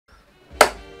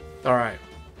Alright,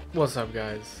 what's up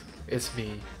guys? It's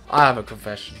me. I have a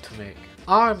confession to make.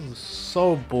 I'm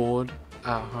so bored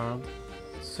at home,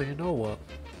 so you know what?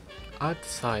 I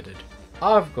decided.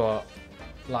 I've got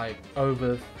like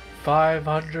over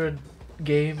 500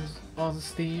 games on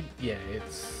Steam. Yeah,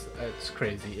 it's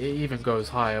crazy. It even goes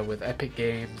higher with Epic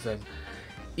Games and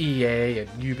EA and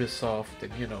Ubisoft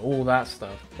and you know all that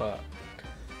stuff. But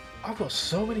I've got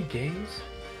so many games,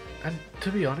 and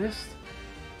to be honest,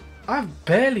 I've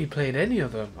barely played any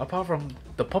of them apart from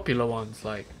the popular ones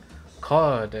like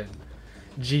COD and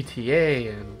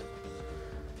GTA and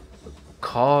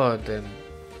COD and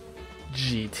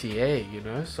GTA, you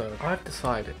know. So I've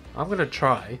decided I'm gonna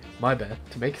try my best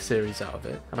to make a series out of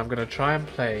it, and I'm gonna try and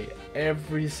play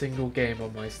every single game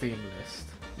on my Steam list.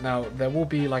 Now there will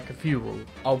be like a few rules.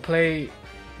 I'll play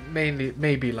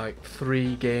maybe like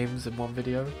 3 games in one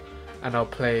video, and I'll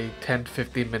play 10 to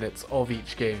 15 minutes of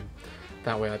each game.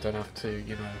 That way I don't have to,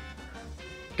 you know,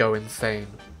 go insane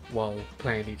while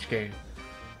playing each game.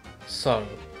 So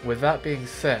with that being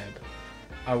said,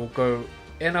 I will go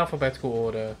in alphabetical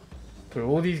order through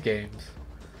all these games,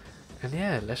 and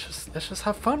yeah, let's just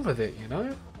have fun with it, you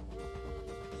know.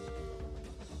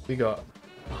 We got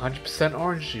 100%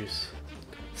 orange juice.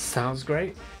 Sounds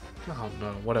great. Oh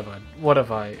no, what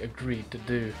have I agreed to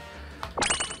do?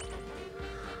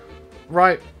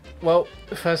 Right, well,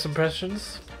 first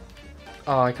impressions.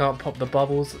 Oh, I can't pop the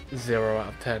bubbles. 0 out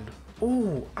of 10.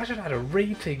 Ooh, I should add a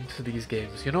rating to these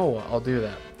games. You know what? I'll do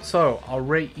that. So, I'll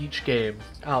rate each game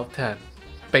out of 10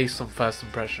 based on first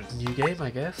impression. New game,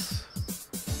 I guess.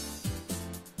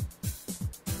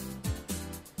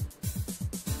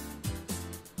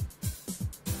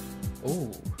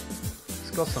 Ooh, it's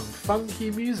got some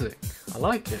funky music. I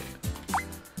like it.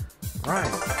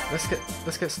 Right, let's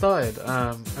get started.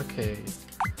 Okay.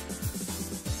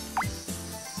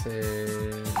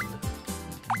 Sinbad.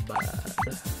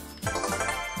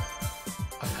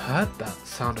 I've heard that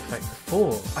sound effect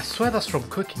before. I swear that's from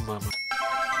Cooking Mama.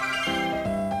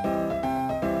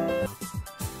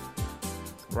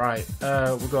 Right,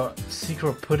 we got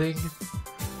Secret Pudding,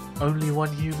 Only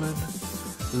One Human,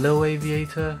 Lil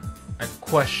Aviator, and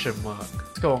Question Mark.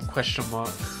 Let's go on Question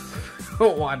Mark.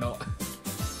 Why not?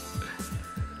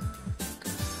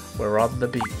 We're on the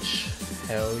beach.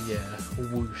 Hell yeah.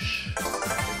 Whoosh.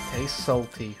 Tastes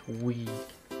salty. Wee.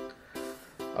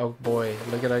 Oh boy,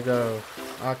 look at her go.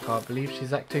 I can't believe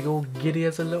she's acting all giddy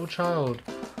as a little child.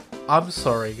 I'm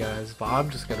sorry guys, but I'm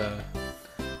just gonna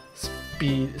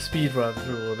speed run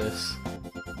through all this.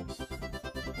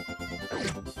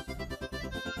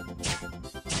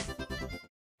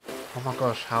 Oh my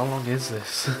gosh, how long is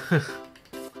this?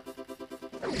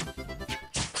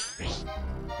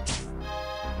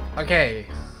 Okay,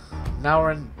 now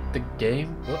we're in the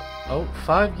game. Oh,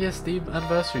 5-year Steam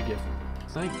anniversary gift.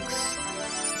 Thanks.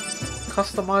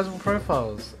 Customizable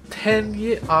profiles. 10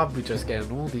 year. I'll be just getting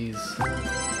all these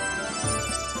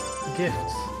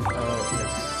gifts. Oh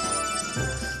yes.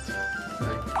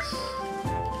 Thanks.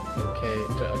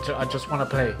 Okay, I just want to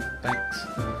play. Thanks.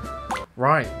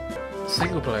 Right,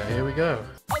 single player. Here we go.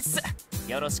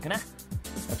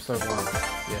 Episode 1.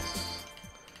 Yes.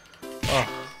 Oh,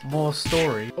 more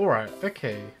story. Alright,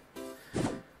 okay.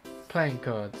 Playing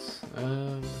cards.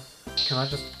 Can I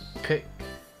just pick?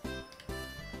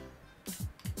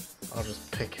 I'll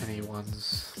just pick any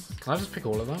ones. Can I just pick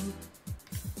all of them?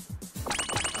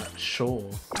 Sure.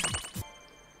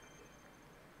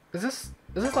 Is this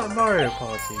like Mario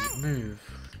Party? Move.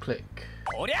 Click.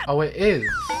 Oh, it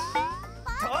is.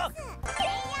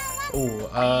 Oh,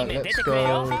 let's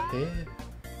go here.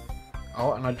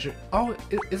 Oh, and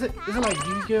is it like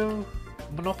Yu-Gi-Oh?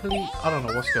 Monopoly? I don't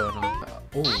know what's going on.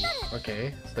 Oh,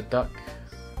 okay. The duck.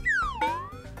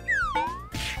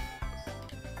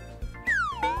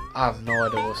 I have no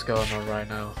idea what's going on right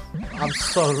now. I'm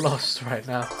so lost right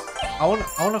now. I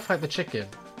wanna fight the chicken.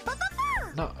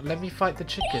 No, let me fight the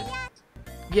chicken.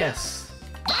 Yes.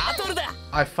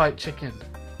 I fight chicken.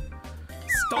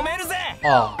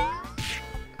 Oh.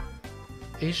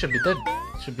 He should be dead.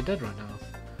 He should be dead right now.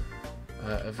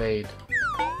 Evade.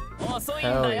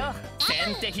 Hell yeah.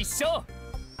 Can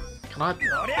I?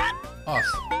 Oh,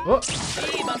 what?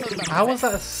 How was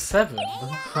that a 7?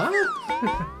 Huh?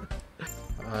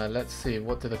 Let's see.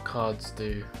 What do the cards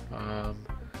do?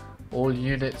 All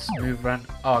units move random.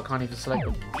 Oh, I can't even select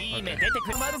them. Okay.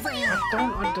 I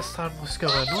don't understand what's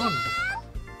going on.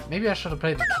 Maybe I should have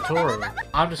played the tutorial.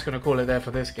 I'm just gonna call it there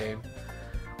for this game.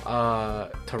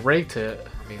 To rate it,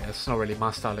 I mean, it's not really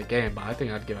my style of game, but I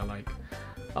think I'd give it like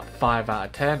a 5 out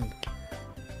of 10.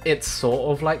 It's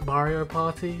sort of like Mario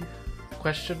Party?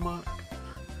 Question mark.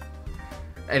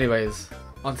 Anyways,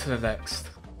 on to the next.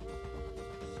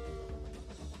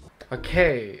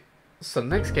 Okay, so the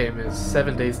next game is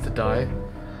 7 Days to Die.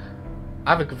 I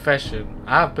have a confession.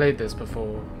 I have played this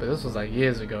before, but this was like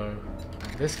years ago.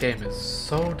 And this game is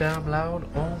so damn loud.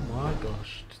 Oh my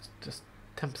gosh, just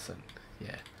 10%.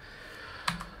 Yeah.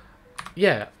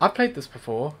 Yeah, I played this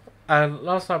before, and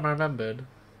last time I remembered,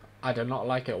 I did not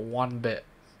like it one bit.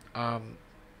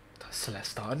 So let's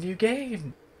start a new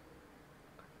game.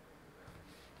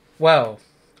 Well,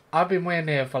 I've been waiting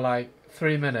here for like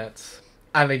 3 minutes,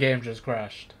 and the game just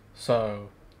crashed. So,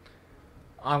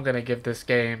 I'm gonna give this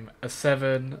game a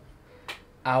 7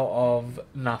 out of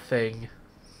nothing,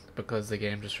 because the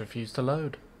game just refused to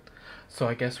load. So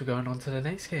I guess we're going on to the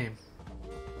next game.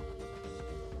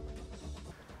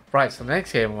 Right, so the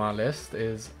next game on my list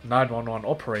is 911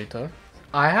 Operator.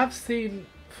 I have seen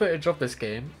footage of this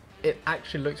game. It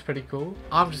actually looks pretty cool.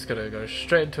 I'm just gonna go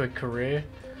straight into a career,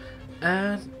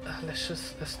 and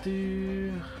let's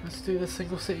do the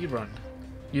single city run.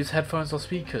 Use headphones or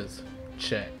speakers.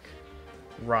 Check.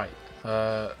 Right.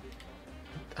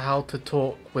 How to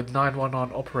talk with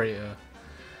 911 operator.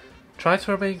 Try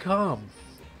to remain calm.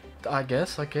 I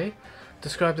guess. Okay.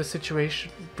 Describe the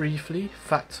situation briefly.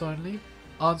 Facts only.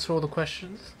 Answer all the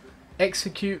questions.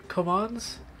 Execute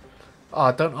commands.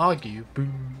 Ah, don't argue. Boo.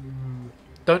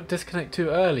 Don't disconnect too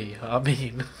early. I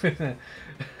mean,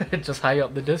 just hang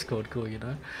up the Discord call, you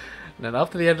know. And then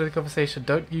after the end of the conversation,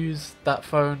 don't use that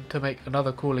phone to make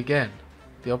another call again.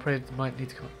 The operator might need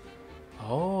to come.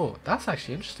 Oh, that's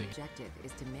actually interesting. Objective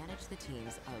is to manage the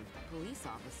teams of police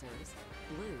officers,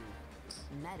 blue,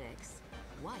 medics,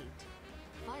 white,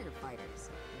 firefighters,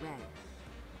 red.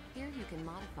 Here you can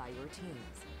modify your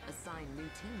teams, assign new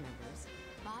team members,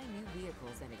 buy new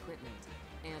vehicles and equipment,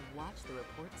 and watch the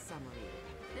report summary.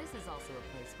 This is also a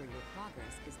place where your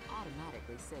progress is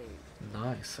automatically saved.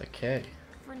 Nice, okay.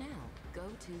 For now, go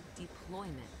to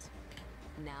Deployment.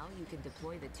 Now you can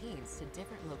deploy the teams to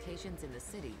different locations in the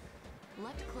city.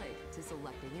 Left click to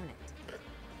select a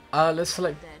unit. Let's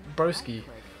select Then Broski. right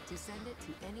click to send it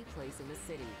to any place in the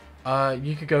city.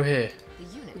 You could go here.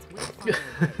 The units will fire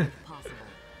away if possible.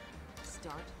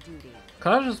 Start duty.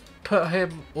 Can I just put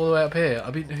him all the way up here?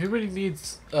 I mean, who really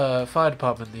needs fire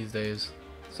department these days?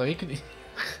 So he can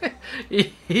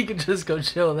he can just go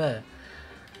chill there.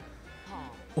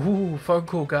 Paul. Ooh, phone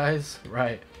call, guys.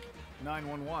 Right.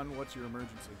 911, what's your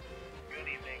emergency? Good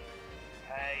evening.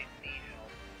 I need help.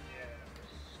 Yeah,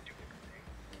 stupid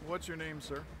thing. What's your name,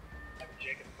 sir? I'm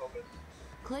Jacob Focus.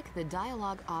 Click the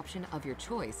dialogue option of your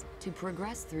choice to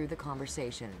progress through the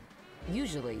conversation.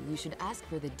 Usually, you should ask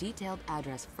for the detailed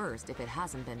address first if it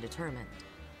hasn't been determined.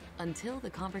 Until the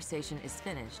conversation is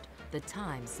finished, the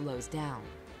time slows down.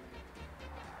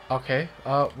 Okay.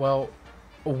 Well,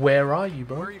 where are you,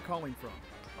 bro? Where are you calling from?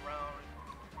 Around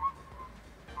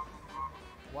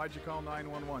Why'd you call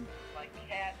 911? my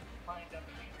cat climbed up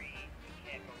a tree and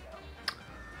can't go down.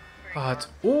 Very Ah, it's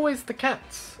hard. always the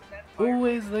cats. That's fire.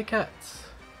 Always the cats.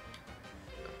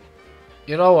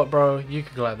 You know what, bro? You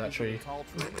can climb that Is it tree. a tall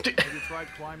tree? Have you tried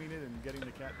climbing it and getting the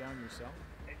cat down yourself?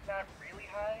 It's not really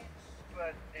high,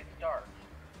 but it's dark.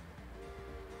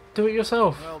 Do it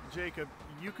yourself. Well, Jacob,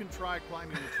 you can try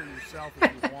climbing the tree yourself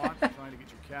if you want, trying to get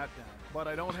your cat down. But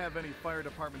I don't have any fire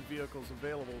department vehicles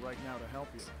available right now to help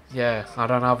you. Yeah, I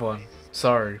don't have one.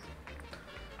 Sorry.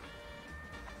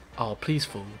 Oh, please,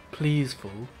 fool. Please,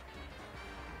 fool.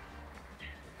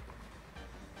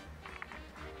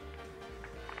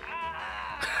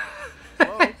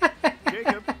 Hello?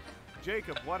 Jacob?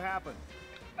 Jacob, what happened?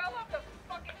 Fell off the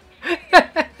fucking tree.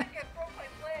 I think I broke my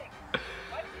leg.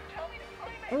 Why did you tell me to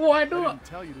climb it? Why I not? didn't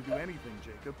tell you to do anything,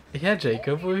 Jacob. Yeah,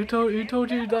 Jacob. Who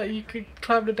told you that you could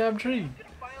climb the damn tree? I'm gonna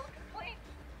file a complaint.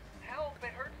 Help! It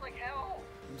hurts like hell.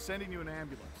 I'm sending you an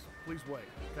ambulance. Please wait,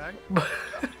 okay? Just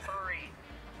hurry.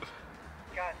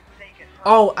 God's sake, it hurts.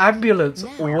 Oh, ambulance.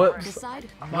 Now, Whoops. decide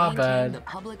to My maintain bad. the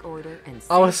public order and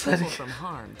I was save people sending- from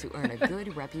harm to earn a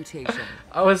good reputation.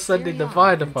 I was sending the Carry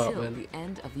fire on until department. the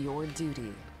end of your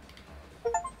duty.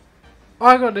 Oh,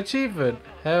 I got an achievement.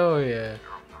 Hell yeah.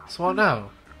 So what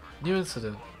now? New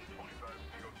incident.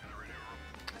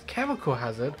 Chemical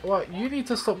hazard? What? You need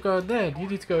to stop going there. You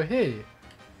need to go here.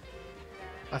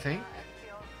 I think.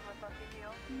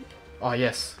 Oh,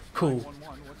 yes. Cool.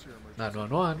 911, what's your emergency?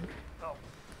 911. Oh,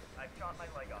 I shot my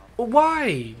leg off.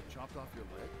 Why? Chopped off your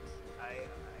leg? I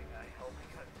helped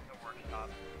because the workshop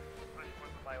pushed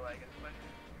with my leg and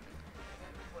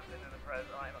slipped into the press.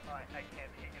 I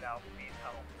can't take it out. Please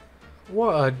help.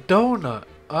 What a donut.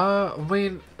 I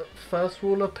mean, first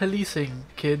rule of policing,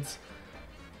 kids.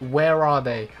 Where are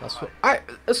they? That's what.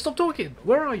 Stop talking.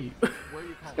 Where are you? Where are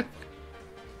you calling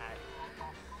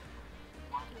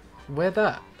from? Where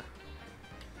that?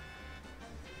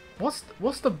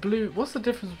 What's the blue? What's the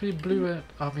difference between blue and?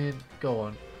 I mean, go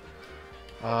on.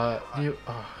 New.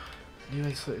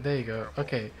 There you go.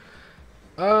 Okay.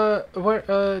 Where?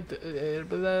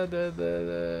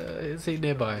 Is he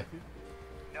nearby?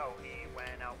 No, he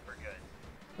went out for good.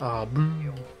 Ah, boo.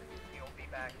 He'll be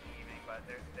back in the evening, but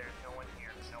there's no one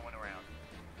here, no one around.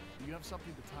 Do you have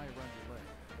something to tie around your leg?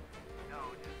 No,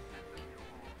 just a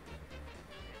tool,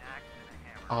 an axe and a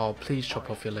hammer. Oh, please chop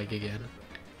off your leg again.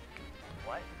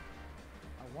 What?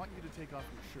 I want you to take off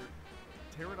your shirt,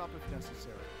 tear it up if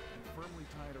necessary, and firmly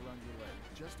tie it around your leg,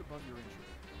 just above your injury.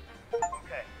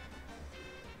 Okay.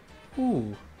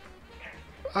 Ooh.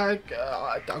 I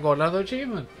got another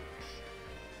achievement.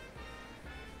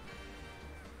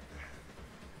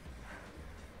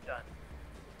 Done.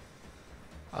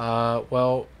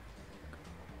 Well,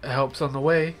 help's on the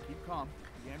way. Keep calm.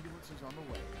 The ambulance is on the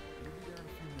way. You'll be there in a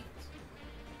few minutes.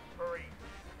 Hurry.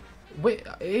 Wait,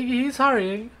 he's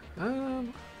hurrying.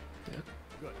 Good.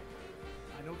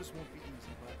 I know this won't be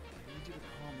easy, but I need you to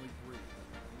calmly breathe.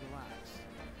 Relax.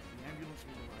 The ambulance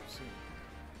will arrive soon.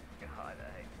 God, I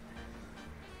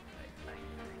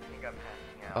think I'm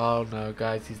passing out. Oh no,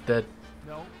 guys, he's dead.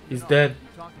 No, He's you're not. dead.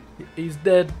 Keep talking to me. He's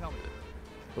dead. Tell me,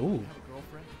 Ooh. you have a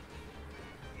girlfriend?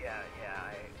 Yeah,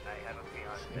 I have a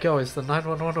fiance. Yo, it's the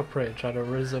 911 operator trying to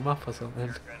raise him up or something.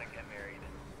 We're gonna get married in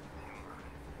 2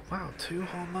 months. Wow, 2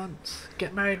 whole months.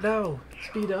 Get married now.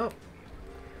 Speed up.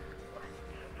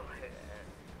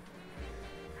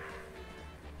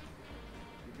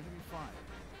 You're gonna be fine.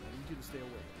 I need you to stay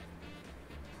awake.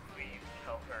 Please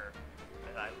tell her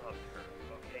that I loved her.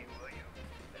 Okay, will you?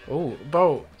 Oh,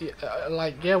 bro,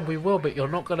 like, yeah, we will, but you're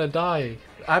not gonna die.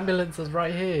 Ambulance is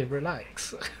right here.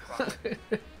 Relax.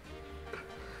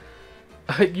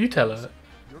 You tell her.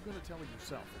 You're gonna tell her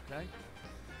yourself, okay?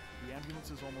 The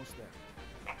ambulance is almost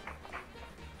there.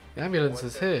 The ambulance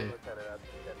is here.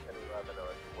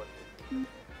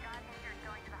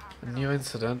 A new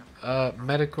incident.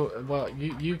 Medical. Well,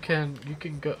 you can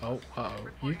go. Oh,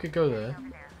 you could go there.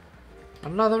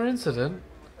 Another incident.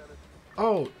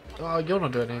 Oh, you're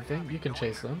not doing anything. You can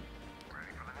chase them.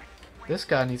 This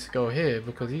guy needs to go here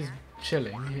because he's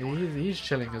chilling. He's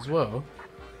chilling as well.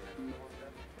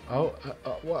 Oh,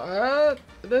 what?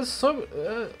 There's so.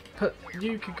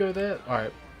 You could go there. All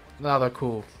right. Now they're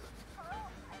cool.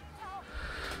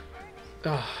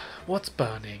 What's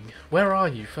burning? Where are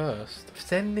you first?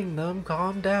 Sending them.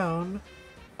 Calm down.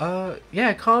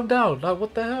 Yeah, calm down. Like,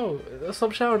 what the hell?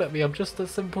 Stop shouting at me. I'm just a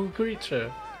simple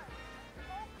creature.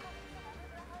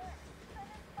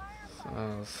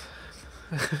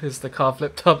 Is the car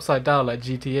flipped upside down like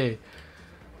GTA?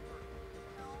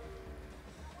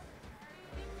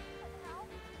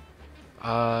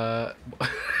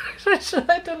 Should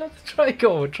I do? Let's try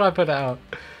go. Try put it out.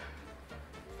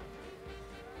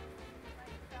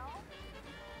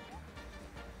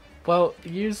 Well,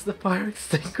 use the fire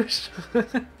extinguisher.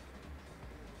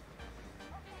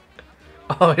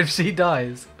 Oh, if she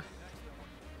dies.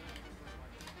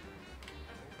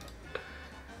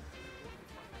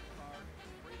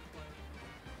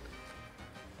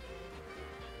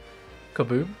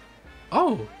 Kaboom.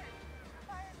 Oh.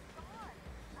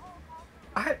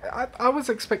 I was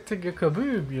expecting a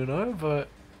kaboom, you know, but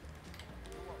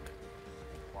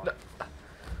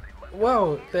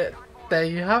well, there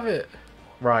you have it.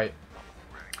 Right.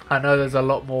 I know there's a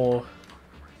lot more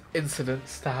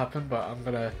incidents to happen, but I'm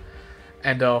gonna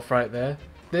end it off right there.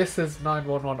 This is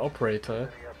 911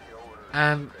 operator,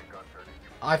 and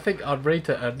I think I'd rate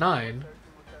it a 9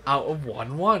 out of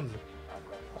 1.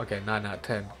 Okay, 9 out of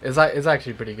 10. It's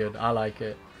actually pretty good. I like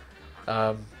it.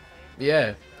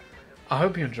 Yeah. I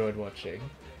hope you enjoyed watching.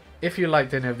 If you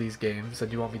liked any of these games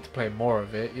and you want me to play more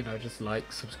of it, you know, just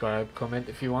like, subscribe, comment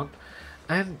if you want.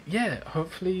 And yeah,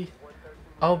 hopefully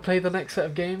I'll play the next set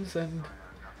of games and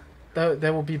they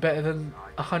will be better than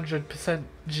 100%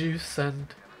 juice and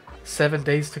 7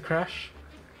 days to crash.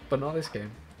 But not this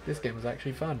game. This game was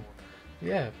actually fun.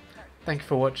 Yeah. Thank you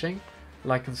for watching.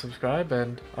 Like and subscribe,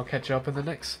 and I'll catch you up in the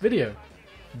next video.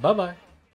 Bye bye.